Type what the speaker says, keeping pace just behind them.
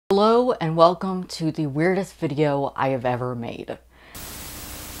Hello and welcome to the weirdest video I have ever made.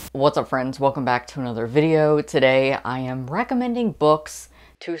 What's up friends, welcome back to another video. Today I am recommending books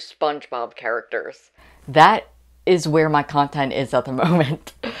to SpongeBob characters. That is where my content is at the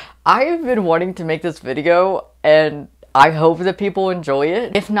moment. I have been wanting to make this video and I hope that people enjoy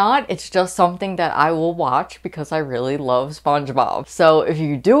it. If not, it's just something that I will watch because I really love SpongeBob. So if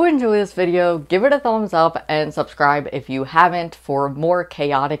you do enjoy this video, give it a thumbs up and subscribe if you haven't for more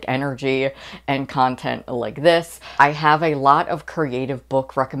chaotic energy and content like this. I have a lot of creative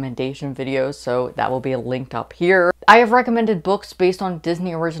book recommendation videos, so that will be linked up here. I have recommended books based on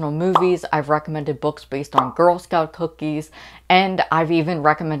Disney original movies. I've recommended books based on Girl Scout cookies, and I've even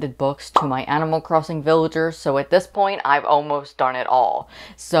recommended books to my Animal Crossing villagers, so at this point I've almost done it all.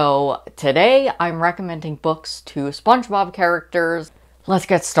 So today I'm recommending books to SpongeBob characters. Let's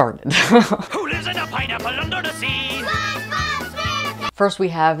get started. Who lives in a pineapple under the sea? First we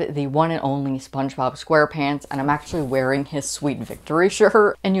have the one and only Spongebob Squarepants, and I'm actually wearing his Sweet Victory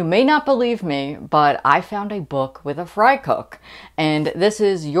shirt. And you may not believe me, but I found a book with a fry cook. And this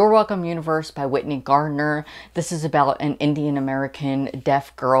is You're Welcome Universe by Whitney Garner. This is about an Indian American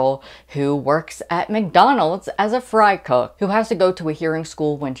deaf girl who works at McDonald's as a fry cook, who has to go to a hearing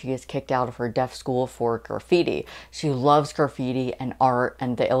school when she is kicked out of her deaf school for graffiti. She loves graffiti and art,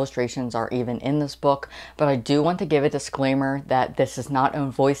 and the illustrations are even in this book, but I do want to give a disclaimer that this is not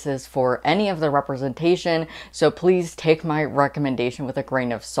own voices for any of the representation, so please take my recommendation with a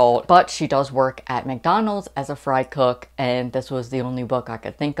grain of salt. But she does work at McDonald's as a fry cook, and this was the only book I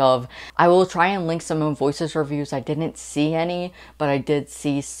could think of. I will try and link some own voices reviews. I didn't see any, but I did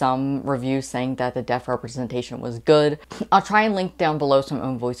see some reviews saying that the deaf representation was good. I'll try and link down below some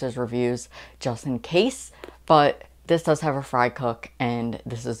own voices reviews just in case, but this does have a fry cook, and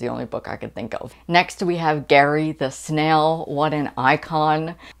this is the only book I could think of. Next, we have Gary the Snail. What an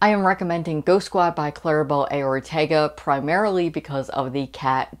icon. I am recommending Ghost Squad by Claribel A. Ortega, primarily because of the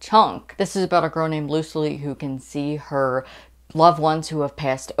cat Chunk. This is about a girl named Lucy who can see her loved ones who have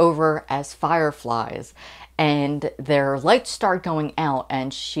passed over as fireflies, and their lights start going out,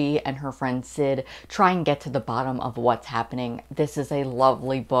 and she and her friend Sid try and get to the bottom of what's happening. This is a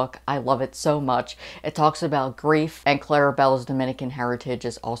lovely book. I love it so much. It talks about grief, and Claribel's Dominican heritage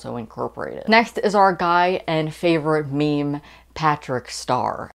is also incorporated. Next is our guy and favorite meme, Patrick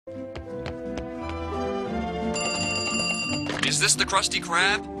Star. Is this the Krusty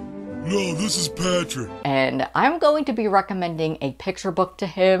Krab? No, this is Patrick. And I'm going to be recommending a picture book to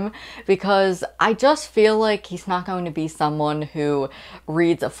him because I just feel like he's not going to be someone who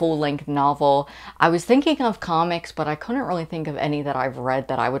reads a full-length novel. I was thinking of comics, but I couldn't really think of any that I've read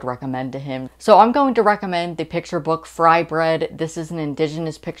that I would recommend to him. So I'm going to recommend the picture book Frybread. This is an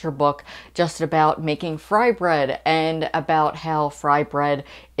indigenous picture book just about making frybread and about how frybread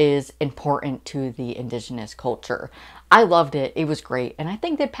is important to the indigenous culture. I loved it, it was great, and I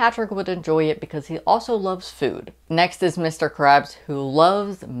think that Patrick would enjoy it because he also loves food. Next is Mr. Krabs, who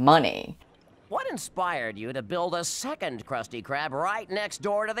loves money. What inspired you to build a second Krusty Krab right next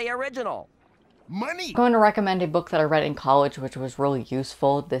door to the original? Money! I'm going to recommend a book that I read in college which was really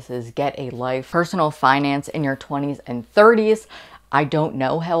useful. This is Get a Life, Personal Finance in Your 20s and 30s. I don't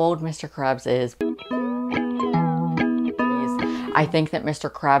know how old Mr. Krabs is. I think that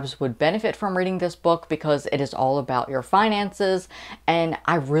Mr. Krabs would benefit from reading this book because it is all about your finances, and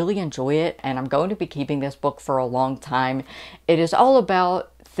I really enjoy it, and I'm going to be keeping this book for a long time. It is all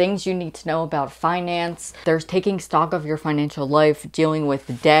about things you need to know about finance. There's taking stock of your financial life, dealing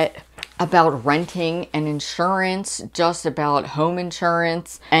with debt, about renting and insurance, just about home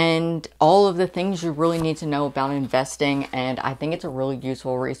insurance, and all of the things you really need to know about investing, and I think it's a really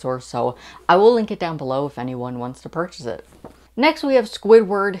useful resource, so I will link it down below if anyone wants to purchase it. Next we have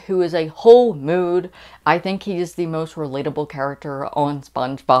Squidward, who is a whole mood. I think he is the most relatable character on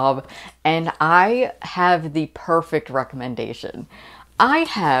SpongeBob, and I have the perfect recommendation. I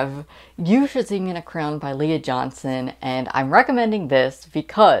have You Should See Me in a Crown by Leah Johnson, and I'm recommending this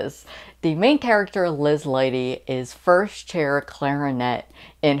because the main character, Liz Lighty, is first chair clarinet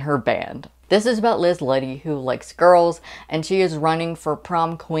in her band. This is about Liz Lighty, who likes girls, and she is running for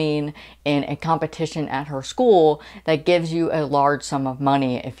prom queen in a competition at her school that gives you a large sum of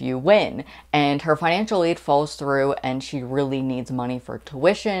money if you win. And her financial aid falls through, and she really needs money for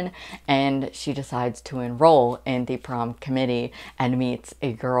tuition, and she decides to enroll in the prom committee and meets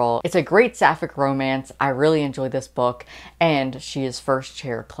a girl. It's a great sapphic romance. I really enjoy this book, and she is first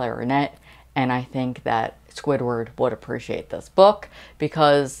chair clarinet, and I think that Squidward would appreciate this book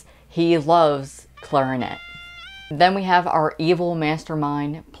because he loves clarinet. Then we have our evil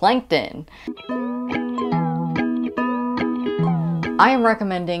mastermind, Plankton. I am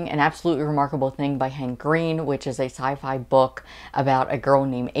recommending An Absolutely Remarkable Thing by Hank Green, which is a sci-fi book about a girl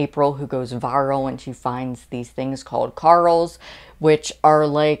named April who goes viral when she finds these things called corals, which are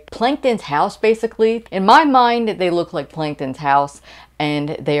like Plankton's house, basically. In my mind, they look like Plankton's house, and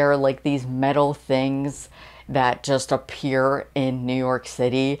they are like these metal things that just appear in New York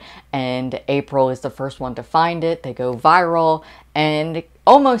City, and April is the first one to find it. They go viral and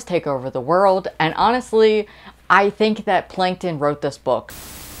almost take over the world, and honestly, I think that Plankton wrote this book.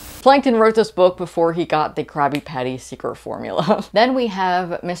 Plankton wrote this book before he got the Krabby Patty secret formula. Then we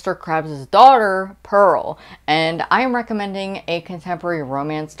have Mr. Krabs' daughter, Pearl, and I am recommending a contemporary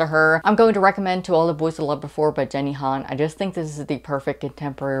romance to her. I'm going to recommend To All the Boys I Loved Before by Jenny Han. I just think this is the perfect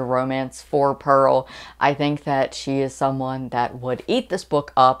contemporary romance for Pearl. I think that she is someone that would eat this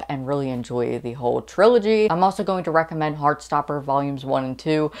book up and really enjoy the whole trilogy. I'm also going to recommend Heartstopper Volumes 1 and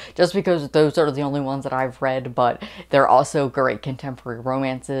 2, just because those are the only ones that I've read, but they're also great contemporary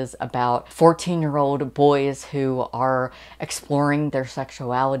romances about 14-year-old boys who are exploring their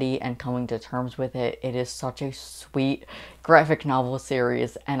sexuality and coming to terms with it. It is such a sweet graphic novel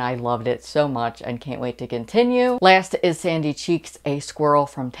series, and I loved it so much and can't wait to continue. Last is Sandy Cheeks, a squirrel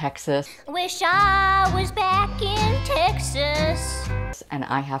from Texas. Wish I was back in Texas. And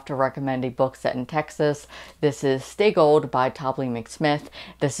I have to recommend a book set in Texas. This is Stay Gold by Tobly McSmith.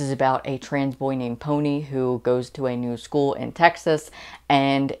 This is about a trans boy named Pony who goes to a new school in Texas,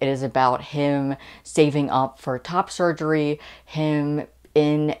 and it is about him saving up for top surgery, him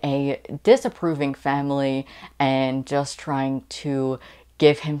in a disapproving family, and just trying to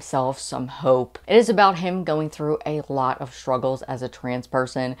give himself some hope. It is about him going through a lot of struggles as a trans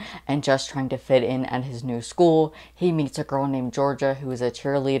person and just trying to fit in at his new school. He meets a girl named Georgia who is a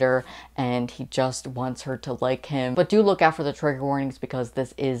cheerleader, and he just wants her to like him. But do look out for the trigger warnings because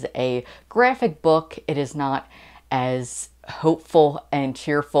this is a graphic book. It is not as hopeful and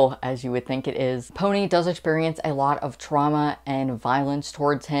cheerful as you would think it is. Pony does experience a lot of trauma and violence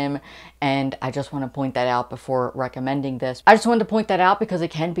towards him, and I just want to point that out before recommending this. I just wanted to point that out because it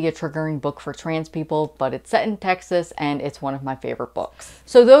can be a triggering book for trans people, but it's set in Texas and it's one of my favorite books.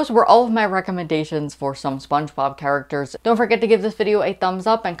 So those were all of my recommendations for some SpongeBob characters. Don't forget to give this video a thumbs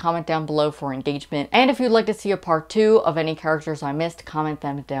up and comment down below for engagement. And if you'd like to see a part 2 of any characters I missed, comment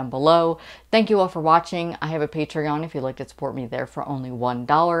them down below. Thank you all for watching. I have a Patreon if you'd like to support me there for only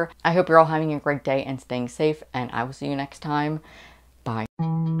 $1. I hope you're all having a great day and staying safe, and I will see you next time. Bye.